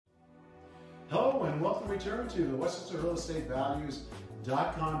Hello and welcome return to the Westchester Real Estate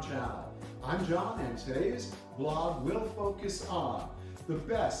Values.com channel. I'm John and today's blog will focus on the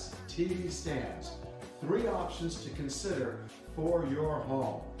best TV stands. 3 options to consider for your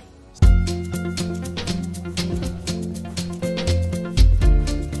home.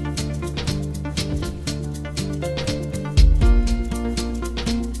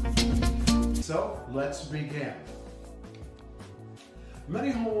 So let's begin.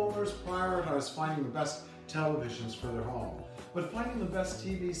 Many homeowners prioritize finding the best televisions for their home, but finding the best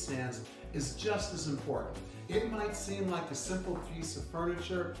TV stands is just as important. It might seem like a simple piece of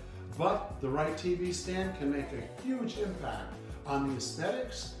furniture, but the right TV stand can make a huge impact on the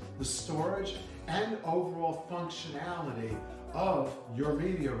aesthetics, the storage, and overall functionality of your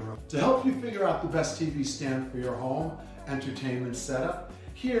media room. To help you figure out the best TV stand for your home entertainment setup,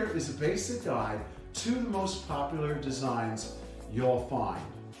 here is a basic guide to the most popular designs you'll find.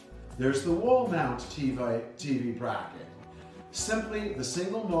 There's the wall mount TV bracket. Simply the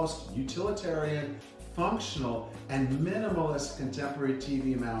single most utilitarian, functional, and minimalist contemporary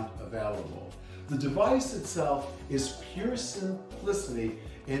TV mount available. The device itself is pure simplicity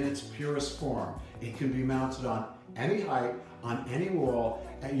in its purest form. It can be mounted on any height, on any wall,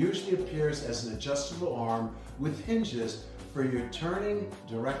 and usually appears as an adjustable arm with hinges for your turning,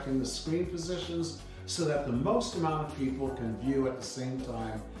 directing the screen positions, so that the most amount of people can view at the same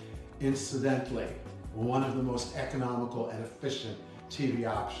time. Incidentally, one of the most economical and efficient TV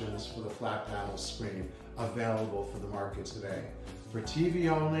options for the flat panel screen available for the market today. For TV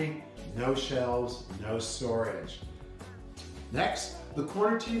only, no shelves, no storage. Next, the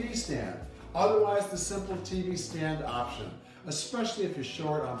corner TV stand, otherwise the simple TV stand option, especially if you're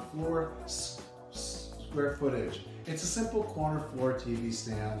short on floor square footage. It's a simple corner floor TV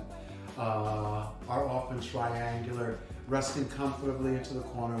stand. Are often triangular, resting comfortably into the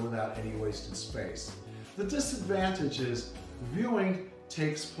corner without any wasted space. The disadvantage is viewing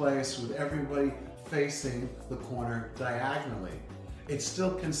takes place with everybody facing the corner diagonally. It's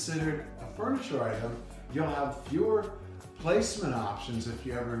still considered a furniture item. You'll have fewer placement options if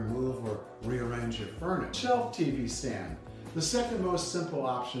you ever move or rearrange your furniture. Shelf TV stand, the second most simple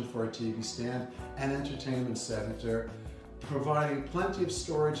option for a TV stand and entertainment center, providing plenty of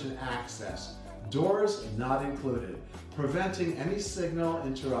storage and access. Doors not included, preventing any signal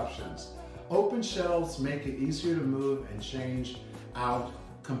interruptions. Open shelves make it easier to move and change out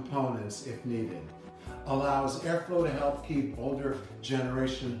components if needed. Allows airflow to help keep older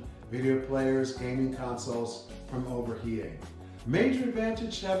generation video players, gaming consoles from overheating. Major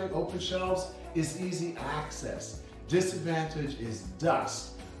advantage to having open shelves is easy access. Disadvantage is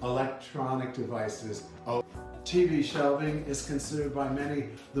dust, electronic devices. TV shelving is considered by many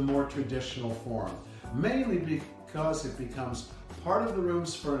the more traditional form, mainly because it becomes part of the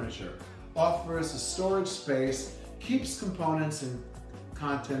room's furniture, offers a storage space, keeps components and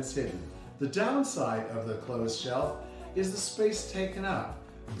contents hidden. The downside of the closed shelf is the space taken up.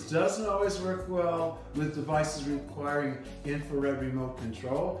 It doesn't always work well with devices requiring infrared remote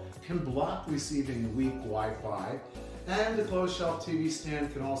control, can block receiving weak Wi-Fi, and the closed shelf TV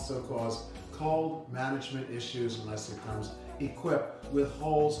stand can also cause cold management issues unless it comes equipped with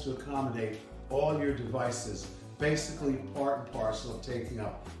holes to accommodate all your devices, basically part and parcel of taking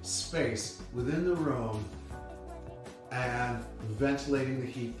up space within the room and ventilating the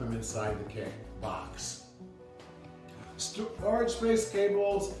heat from inside the box. Storage space,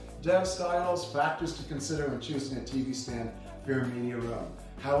 cables, dev styles, factors to consider when choosing a TV stand for your media room.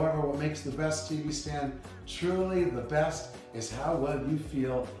 However, what makes the best TV stand truly the best is how well you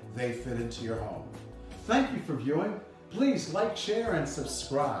feel they fit into your home. Thank you for viewing. Please like, share, and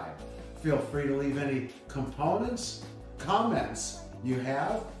subscribe. Feel free to leave any components, comments you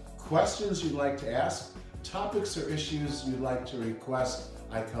have, questions you'd like to ask, topics or issues you'd like to request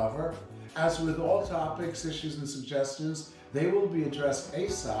I cover. As with all topics, issues, and suggestions, they will be addressed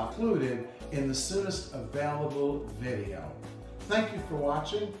ASAP, included in the soonest available video. Thank you for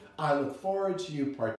watching. I look forward to you participating.